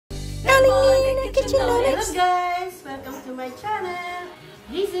Hello guys! Welcome to my channel.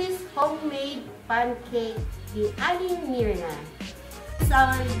 This is homemade pancake in Aling, Myrna. These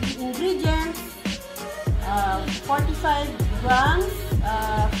are the ingredients. 45 grams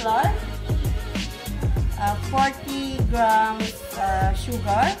flour, 40 grams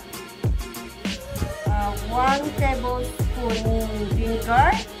sugar, 1 tablespoon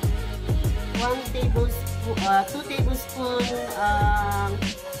vinegar, 2 tablespoons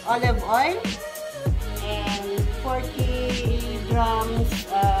olive oil, and 40 grams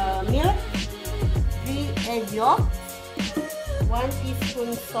milk, 3 egg yolks, 1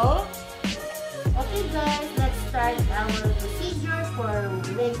 teaspoon salt. Okay guys, let's start our procedure for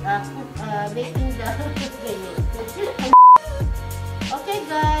making the Okay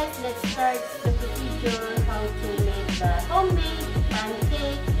guys, let's start the procedure how to make the homemade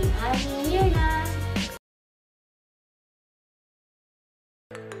pancake in Aling, Myrna.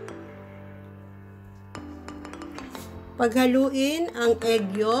 Paghaluin ang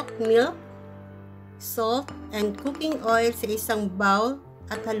egg yolk, milk, salt, and cooking oil sa isang bowl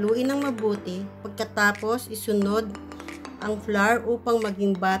at haluin ng mabuti. Pagkatapos, isunod ang flour upang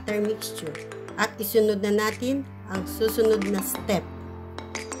maging batter mixture. At isunod na natin ang susunod na step.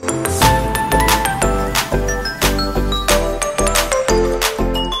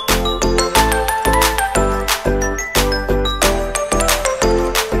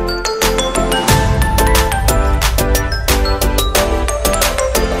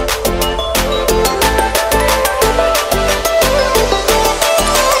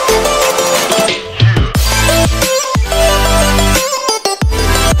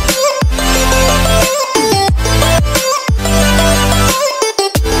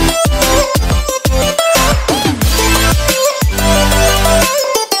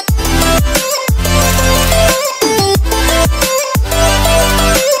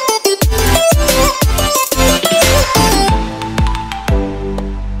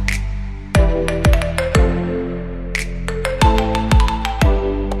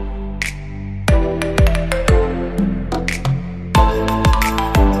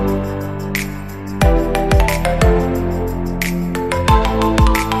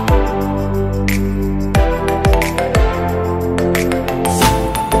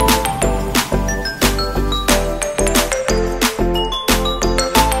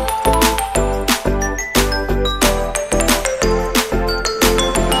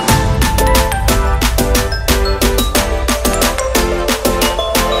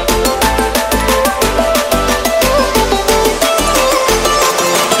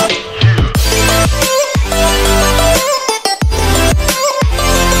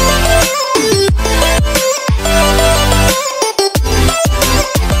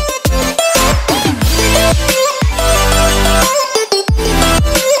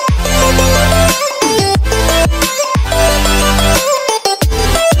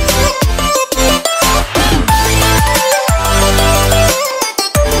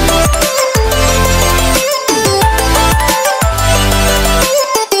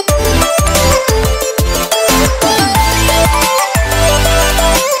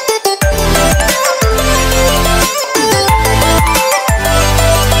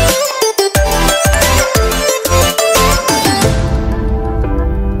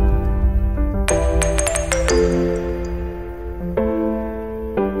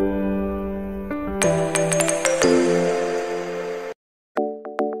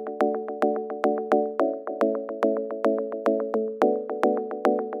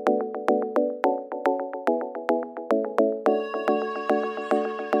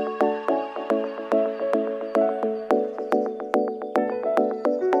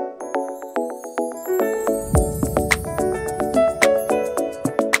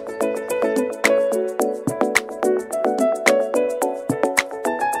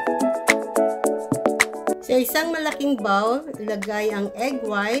 Sa isang malaking bowl, ilagay ang egg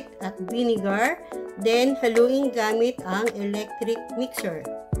white at vinegar, then haluin gamit ang electric mixer.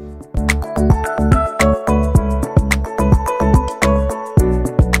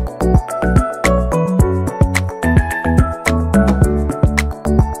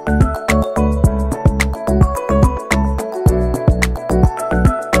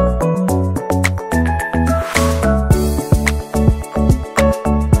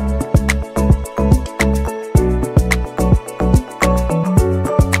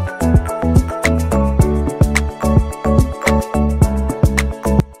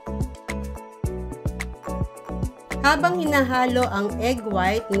 Habang hinahalo ang egg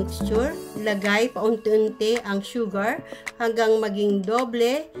white mixture, ilagay paunti-unti ang sugar hanggang maging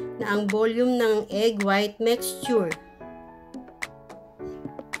doble na ang volume ng egg white mixture.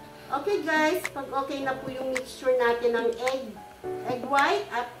 Okay guys, pag okay na po yung mixture natin ng egg white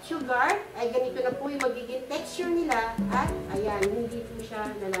at sugar, ay ganito na po yung magiging texture nila at ayan, hindi po siya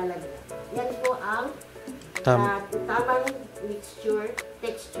nalalagay. Yan po ang tamang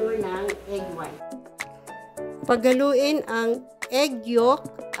texture ng egg white. Paghaluin ang egg yolk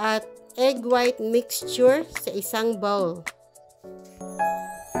at egg white mixture sa isang bowl.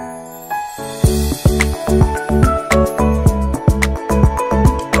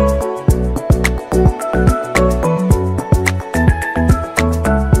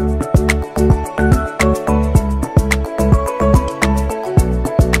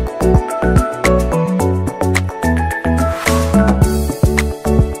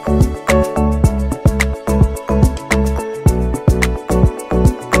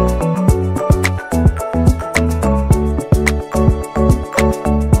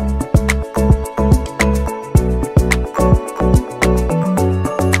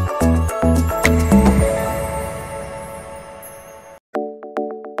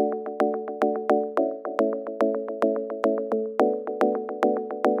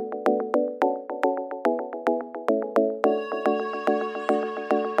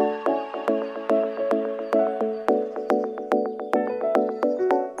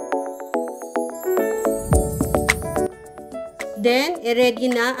 Then, i-ready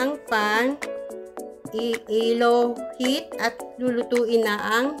na ang pan, i-low heat at lulutuin na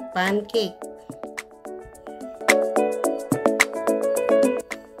ang pancake.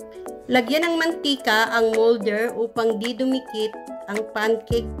 Lagyan ng mantika ang molder upang di dumikit ang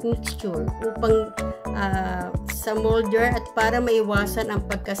pancake mixture sa molder at para maiwasan ang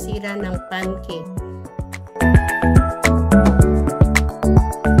pagkasira ng pancake.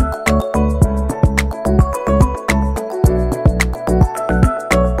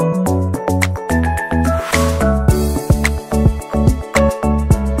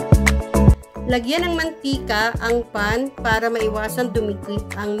 Lagyan ng mantika ang pan para maiwasan dumikit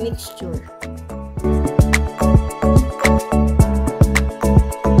ang mixture.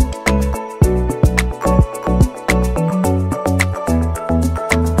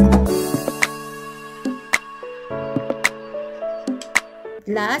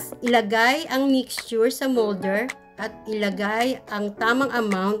 Last, ilagay ang mixture sa molder at ilagay ang tamang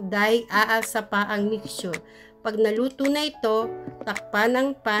amount dahil aalsa pa ang mixture. Pag naluto na ito, takpan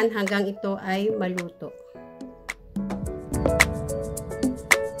ang pan hanggang ito ay maluto.